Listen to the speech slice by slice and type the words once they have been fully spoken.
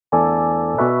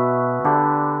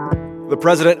The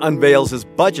president unveils his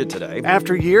budget today.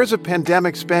 After years of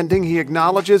pandemic spending, he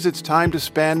acknowledges it's time to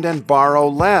spend and borrow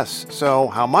less. So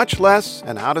how much less,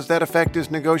 and how does that affect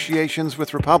his negotiations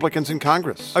with Republicans in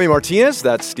Congress? I'm Martinez,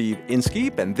 that's Steve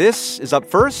Inskeep, and this is Up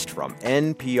First from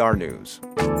NPR News.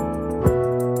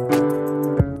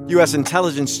 U.S.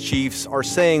 intelligence chiefs are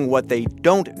saying what they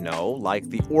don't know, like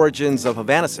the origins of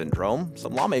Havana syndrome.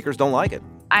 Some lawmakers don't like it.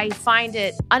 I find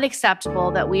it unacceptable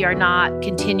that we are not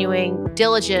continuing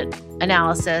diligent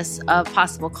analysis of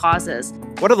possible causes.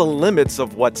 What are the limits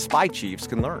of what spy chiefs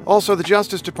can learn? Also, the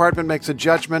Justice Department makes a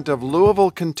judgment of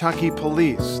Louisville, Kentucky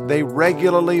police. They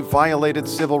regularly violated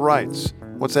civil rights.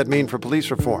 What's that mean for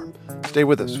police reform? Stay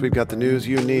with us. We've got the news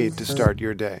you need to start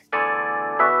your day.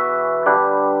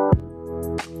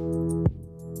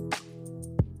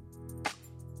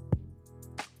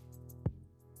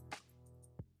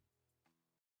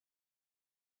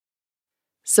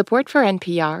 Support for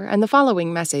NPR and the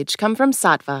following message come from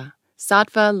Saatva.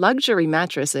 Saatva luxury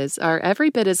mattresses are every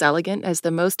bit as elegant as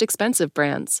the most expensive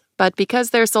brands, but because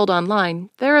they're sold online,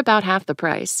 they're about half the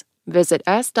price. Visit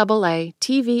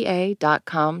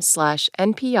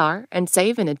SAATVA.com/NPR and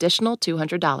save an additional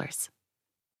 $200.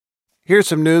 Here's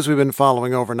some news we've been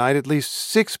following overnight. At least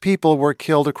 6 people were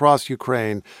killed across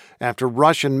Ukraine after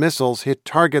Russian missiles hit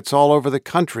targets all over the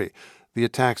country. The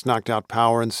attacks knocked out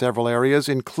power in several areas,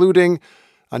 including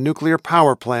a nuclear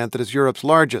power plant that is Europe's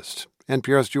largest.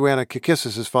 NPR's Joanna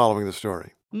Kakissis is following the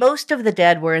story. Most of the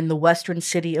dead were in the western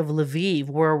city of Lviv,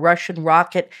 where a Russian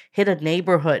rocket hit a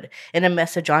neighborhood. In a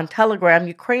message on Telegram,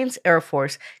 Ukraine's Air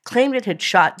Force claimed it had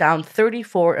shot down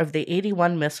 34 of the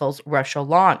 81 missiles Russia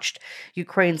launched.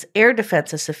 Ukraine's air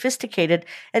defense is sophisticated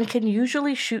and can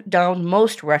usually shoot down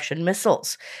most Russian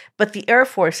missiles. But the Air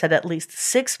Force said at least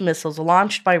 6 missiles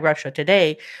launched by Russia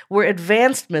today were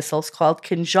advanced missiles called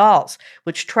Kinzhals,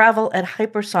 which travel at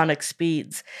hypersonic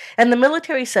speeds. And the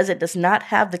military says it does not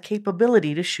have the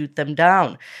capability to shoot them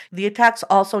down. The attacks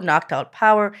also knocked out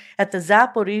power at the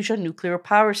Zaporizhzhia nuclear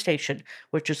power station,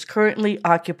 which is currently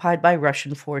occupied by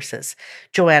Russian forces.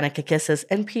 Joanna Kakissis,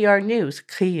 NPR News,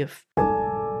 Kyiv.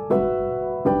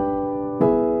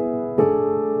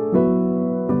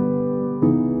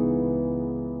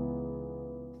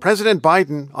 President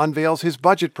Biden unveils his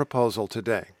budget proposal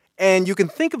today. And you can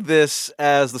think of this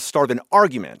as the start of an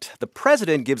argument. The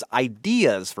president gives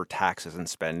ideas for taxes and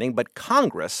spending, but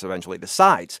Congress eventually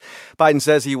decides. Biden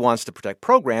says he wants to protect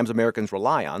programs Americans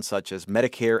rely on, such as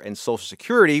Medicare and Social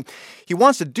Security. He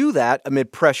wants to do that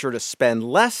amid pressure to spend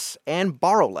less and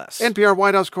borrow less. NPR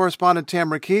White House correspondent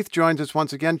Tamara Keith joins us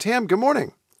once again. Tam, good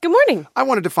morning. Good morning. I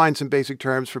want to define some basic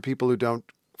terms for people who don't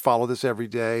follow this every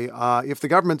day. If the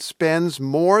government spends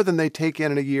more than they take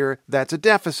in a year, that's a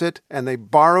deficit, and they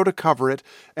borrow to cover it.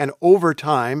 And over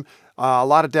time, a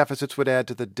lot of deficits would add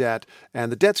to the debt,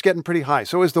 and the debt's getting pretty high.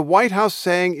 So is the White House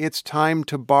saying it's time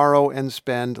to borrow and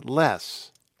spend less?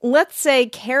 Let's say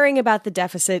caring about the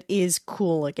deficit is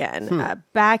cool again.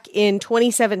 Back in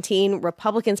 2017,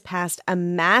 Republicans passed a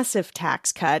massive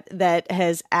tax cut that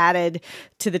has added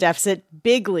to the deficit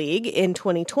big league. In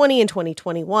 2020 and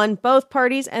 2021, both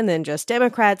parties, and then just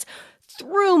Democrats,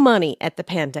 threw money at the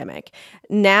pandemic.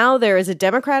 Now there is a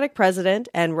Democratic president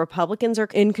and Republicans are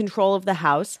in control of the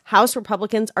House. House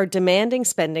Republicans are demanding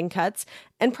spending cuts.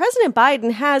 And President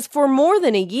Biden has, for more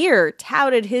than a year,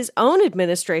 touted his own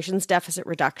administration's deficit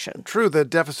reduction. True, the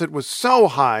deficit was so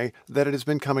high that it has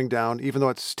been coming down, even though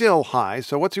it's still high.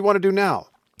 So what's he want to do now?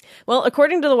 Well,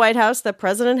 according to the White House, the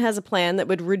president has a plan that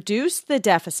would reduce the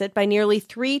deficit by nearly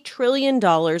 $3 trillion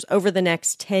over the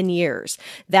next 10 years.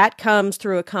 That comes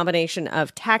through a combination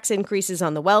of tax increases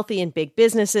on the wealthy and big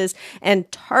businesses and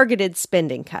targeted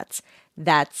spending cuts.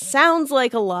 That sounds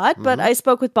like a lot, but I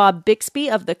spoke with Bob Bixby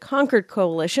of the Concord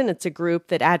Coalition. It's a group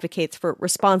that advocates for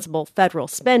responsible federal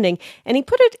spending, and he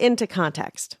put it into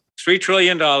context. $3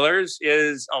 trillion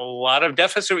is a lot of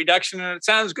deficit reduction, and it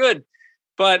sounds good.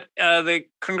 But the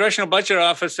Congressional Budget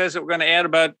Office says that we're going to add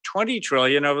about $20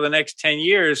 trillion over the next 10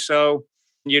 years. So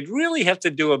you'd really have to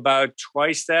do about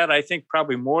twice that, I think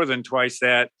probably more than twice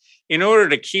that, in order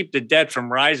to keep the debt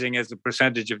from rising as a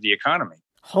percentage of the economy.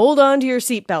 Hold on to your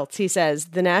seatbelts, he says.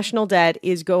 The national debt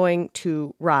is going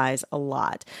to rise a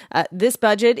lot. This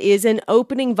budget is an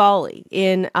opening volley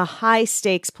in a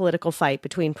high-stakes political fight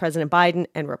between President Biden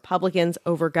and Republicans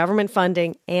over government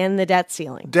funding and the debt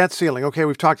ceiling. Debt ceiling. Okay,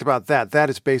 we've talked about that. That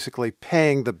is basically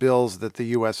paying the bills that the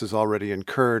U.S. has already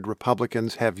incurred.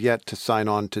 Republicans have yet to sign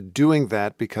on to doing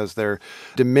that because they're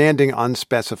demanding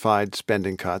unspecified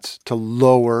spending cuts to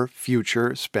lower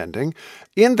future spending.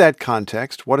 In that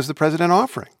context, what is the president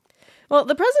offering? Well,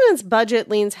 the president's budget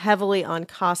leans heavily on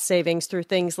cost savings through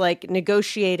things like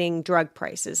negotiating drug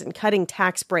prices and cutting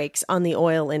tax breaks on the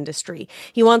oil industry.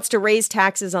 He wants to raise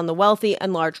taxes on the wealthy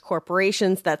and large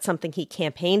corporations. That's something he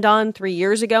campaigned on 3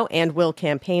 years ago and will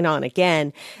campaign on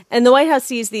again. And the White House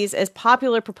sees these as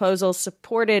popular proposals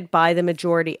supported by the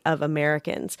majority of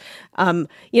Americans.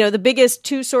 The biggest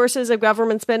two sources of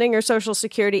government spending are Social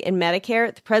Security and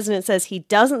Medicare. The president says he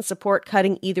doesn't support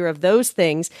cutting either of those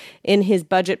things. In his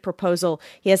budget proposal,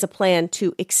 he has a plan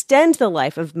to extend the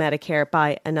life of Medicare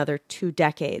by another 2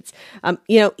 decades.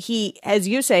 He, as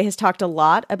you say, has talked a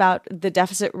lot about the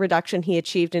deficit reduction he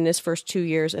achieved in his first 2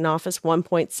 years in office,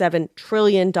 $1.7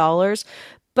 trillion.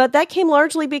 But that came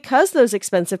largely because those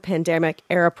expensive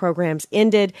pandemic-era programs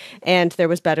ended and there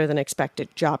was better than expected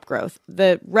job growth.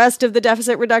 The rest of the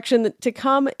deficit reduction to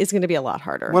come is going to be a lot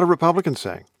harder. What are Republicans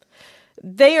saying?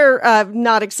 They are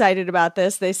not excited about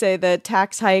this. They say the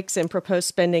tax hikes and proposed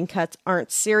spending cuts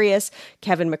aren't serious.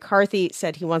 Kevin McCarthy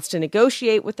said he wants to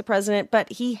negotiate with the president,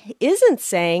 but he isn't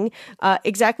saying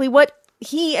exactly what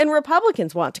he and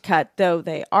Republicans want to cut, though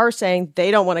they are saying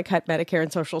they don't want to cut Medicare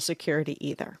and Social Security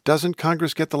either. Doesn't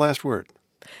Congress get the last word?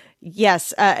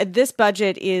 Yes. This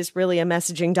budget is really a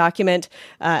messaging document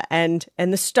and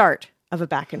the start of a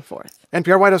back and forth.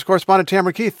 NPR White House correspondent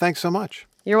Tamara Keith, thanks so much.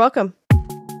 You're welcome.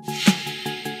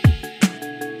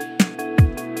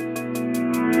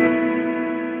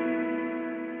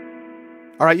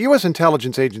 All right, U.S.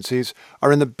 intelligence agencies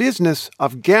are in the business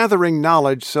of gathering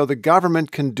knowledge so the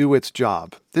government can do its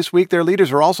job. This week, their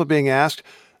leaders are also being asked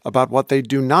about what they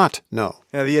do not know.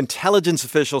 Now, the intelligence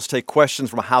officials take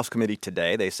questions from a House committee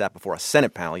today. They sat before a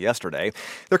Senate panel yesterday.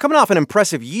 They're coming off an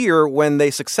impressive year when they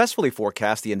successfully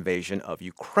forecast the invasion of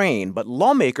Ukraine. But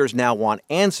lawmakers now want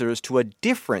answers to a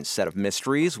different set of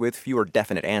mysteries with fewer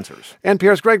definite answers.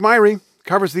 NPR's Greg Myrie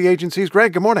covers the agencies.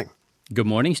 Greg, good morning. Good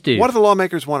morning, Steve. What do the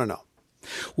lawmakers want to know?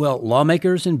 Well,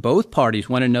 lawmakers in both parties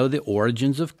want to know the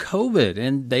origins of COVID,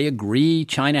 and they agree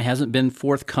China hasn't been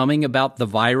forthcoming about the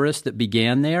virus that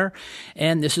began there,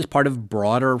 and this is part of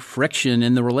broader friction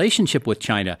in the relationship with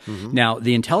China. Mm-hmm. Now,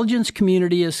 the intelligence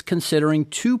community is considering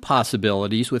two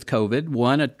possibilities with COVID.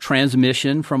 One, a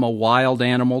transmission from a wild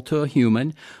animal to a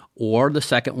human, or the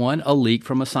second one, a leak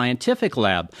from a scientific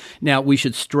lab. Now, we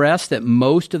should stress that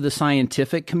most of the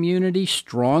scientific community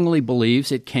strongly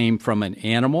believes it came from an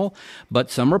animal,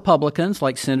 but some Republicans,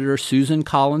 like Senator Susan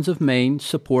Collins of Maine,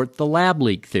 support the lab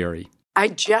leak theory. I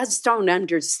just don't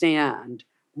understand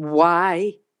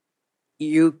why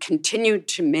you continue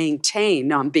to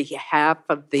maintain on behalf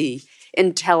of the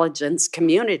intelligence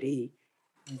community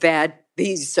that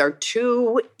these are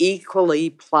two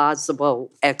equally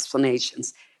plausible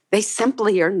explanations. They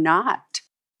simply are not.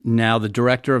 Now, the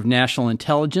Director of National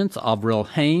Intelligence, Avril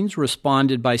Haines,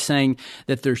 responded by saying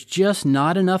that there's just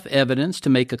not enough evidence to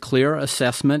make a clear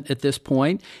assessment at this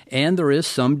point, and there is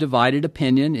some divided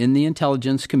opinion in the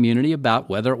intelligence community about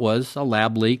whether it was a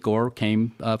lab leak or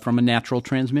came from a natural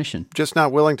transmission. Just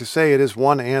not willing to say it is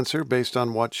one answer based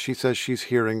on what she says she's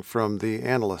hearing from the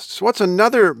analysts. What's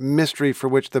another mystery for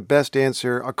which the best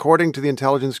answer, according to the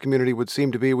intelligence community, would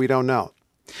seem to be we don't know?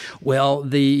 Well,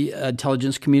 the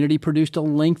intelligence community produced a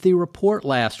lengthy report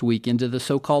last week into the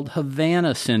so-called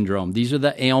Havana syndrome. These are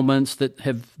the ailments that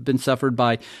have been suffered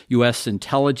by U.S.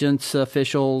 intelligence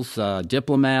officials,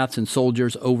 diplomats, and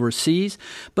soldiers overseas.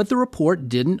 But the report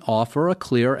didn't offer a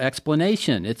clear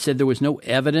explanation. It said there was no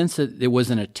evidence that it was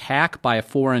an attack by a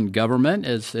foreign government,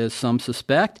 as some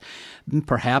suspect.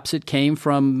 Perhaps it came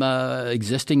from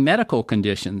existing medical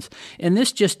conditions. And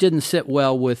this just didn't sit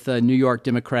well with New York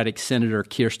Democratic Senator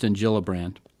Kirsten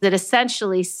Gillibrand. It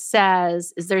essentially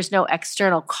says there's no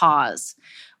external cause,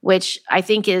 which I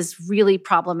think is really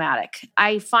problematic.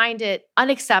 I find it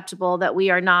unacceptable that we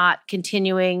are not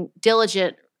continuing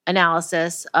diligent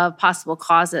analysis of possible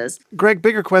causes. Greg,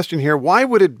 bigger question here. Why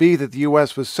would it be that the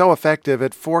U.S. was so effective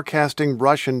at forecasting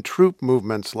Russian troop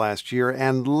movements last year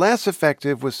and less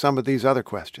effective with some of these other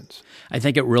questions? I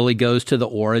think it really goes to the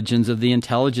origins of the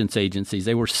intelligence agencies.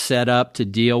 They were set up to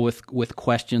deal with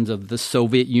questions of the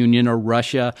Soviet Union or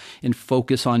Russia and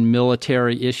focus on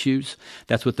military issues.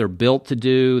 That's what they're built to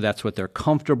do. That's what they're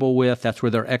comfortable with. That's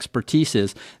where their expertise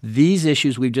is. These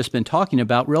issues we've just been talking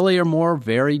about really are more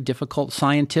very difficult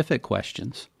scientific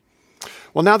questions.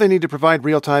 Well, now they need to provide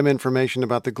real-time information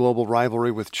about the global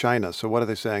rivalry with China. So what are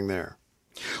they saying there?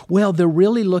 Well, they're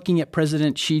really looking at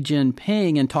President Xi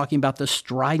Jinping and talking about the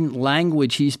strident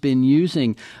language he's been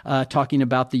using, talking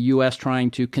about the U.S.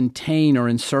 trying to contain or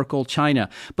encircle China.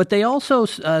 But they also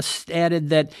added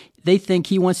that They think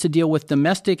he wants to deal with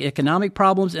domestic economic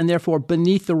problems and therefore,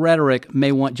 beneath the rhetoric,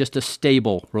 may want just a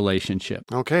stable relationship.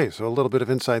 Okay, so a little bit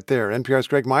of insight there. NPR's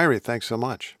Greg Myrie, thanks so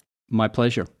much. My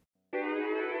pleasure.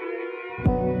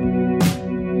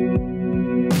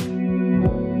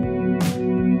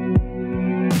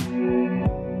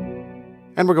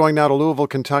 And we're going now to Louisville,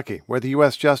 Kentucky, where the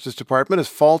U.S. Justice Department has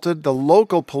faulted the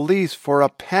local police for a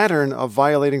pattern of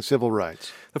violating civil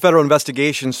rights. The federal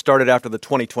investigation started after the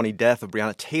 2020 death of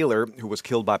Breonna Taylor, who was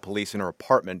killed by police in her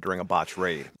apartment during a botched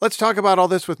raid. Let's talk about all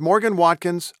this with Morgan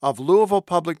Watkins of Louisville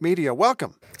Public Media.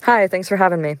 Welcome. Hi, thanks for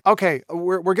having me. Okay,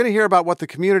 we're going to hear about what the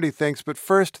community thinks, but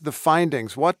first, the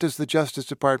findings. What does the Justice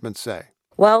Department say?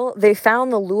 Well, they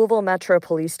found the Louisville Metro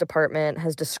Police Department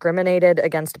has discriminated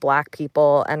against Black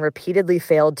people and repeatedly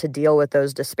failed to deal with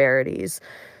those disparities.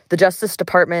 The Justice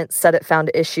Department said it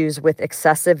found issues with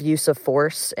excessive use of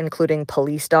force, including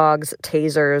police dogs,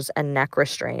 tasers, and neck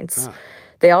restraints.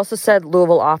 They also said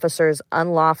Louisville officers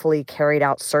unlawfully carried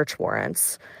out search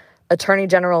warrants. Attorney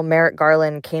General Merrick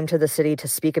Garland came to the city to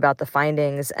speak about the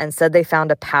findings and said they found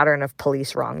a pattern of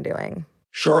police wrongdoing.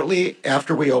 Shortly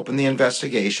after we opened the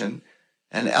investigation,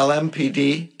 an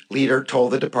LMPD leader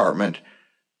told the department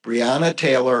Breonna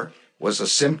Taylor was a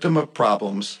symptom of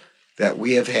problems that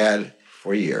we have had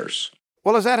for years.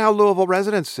 Well, is that how Louisville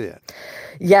residents see it?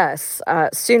 Yes.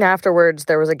 Soon afterwards,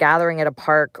 there was a gathering at a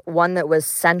park, one that was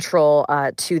central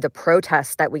to the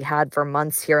protests that we had for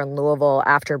months here in Louisville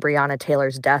after Breonna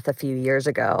Taylor's death a few years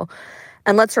ago.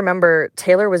 And let's remember,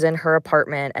 Taylor was in her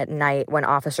apartment at night when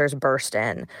officers burst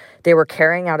in. They were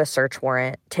carrying out a search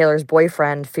warrant. Taylor's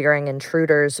boyfriend, fearing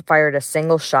intruders, fired a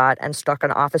single shot and struck an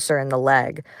officer in the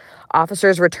leg.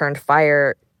 Officers returned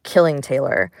fire, killing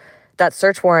Taylor. That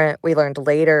search warrant, we learned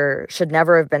later, should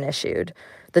never have been issued.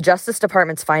 The Justice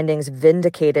Department's findings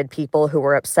vindicated people who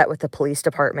were upset with the police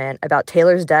department about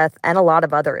Taylor's death and a lot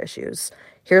of other issues.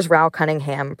 Here's Raul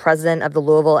Cunningham, president of the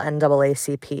Louisville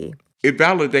NAACP. It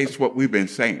validates what we've been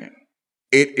saying.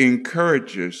 It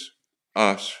encourages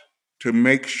us to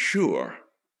make sure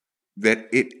that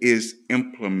it is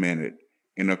implemented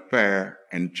in a fair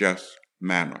and just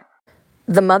manner.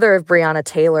 The mother of Breonna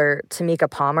Taylor, Tamika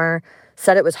Palmer,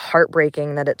 said it was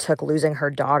heartbreaking that it took losing her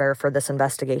daughter for this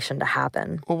investigation to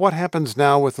happen. Well, what happens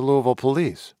now with the Louisville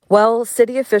police? Well,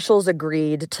 city officials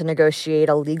agreed to negotiate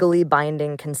a legally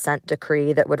binding consent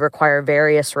decree that would require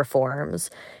various reforms.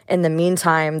 In the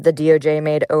meantime, the DOJ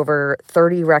made over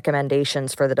 30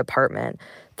 recommendations for the department.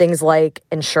 Things like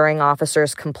ensuring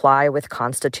officers comply with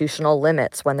constitutional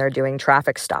limits when they're doing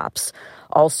traffic stops.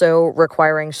 Also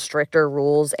requiring stricter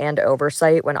rules and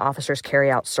oversight when officers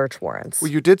carry out search warrants.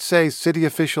 Well, you did say city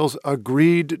officials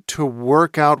agreed to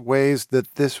work out ways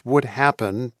that this would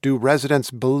happen. Do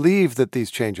residents believe that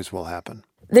these changes will happen?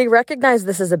 They recognize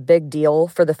this is a big deal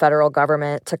for the federal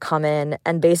government to come in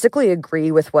and basically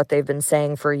agree with what they've been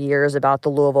saying for years about the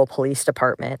Louisville Police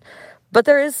Department. But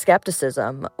there is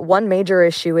skepticism. One major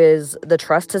issue is the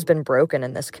trust has been broken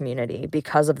in this community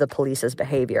because of the police's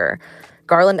behavior.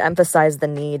 Garland emphasized the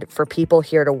need for people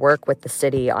here to work with the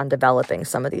city on developing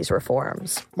some of these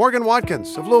reforms. Morgan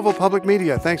Watkins of Louisville Public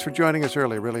Media, thanks for joining us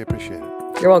early. Really appreciate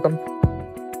it. You're welcome.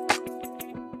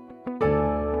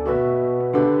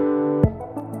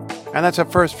 And that's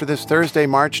Up First for this Thursday,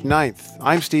 March 9th.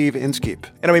 I'm Steve Inskeep.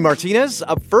 And I'm Martinez.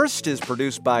 Up First is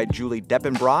produced by Julie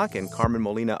Deppenbrock and Carmen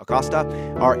Molina Acosta.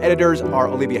 Our editors are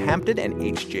Olivia Hampton and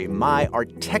H.J. Mai. Our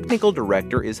technical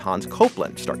director is Hans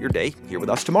Copeland. Start your day here with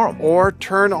us tomorrow. Or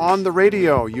turn on the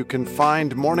radio. You can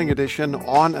find Morning Edition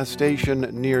on a station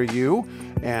near you.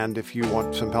 And if you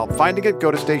want some help finding it,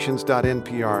 go to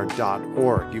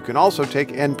stations.npr.org. You can also take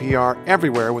NPR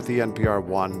everywhere with the NPR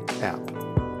One app.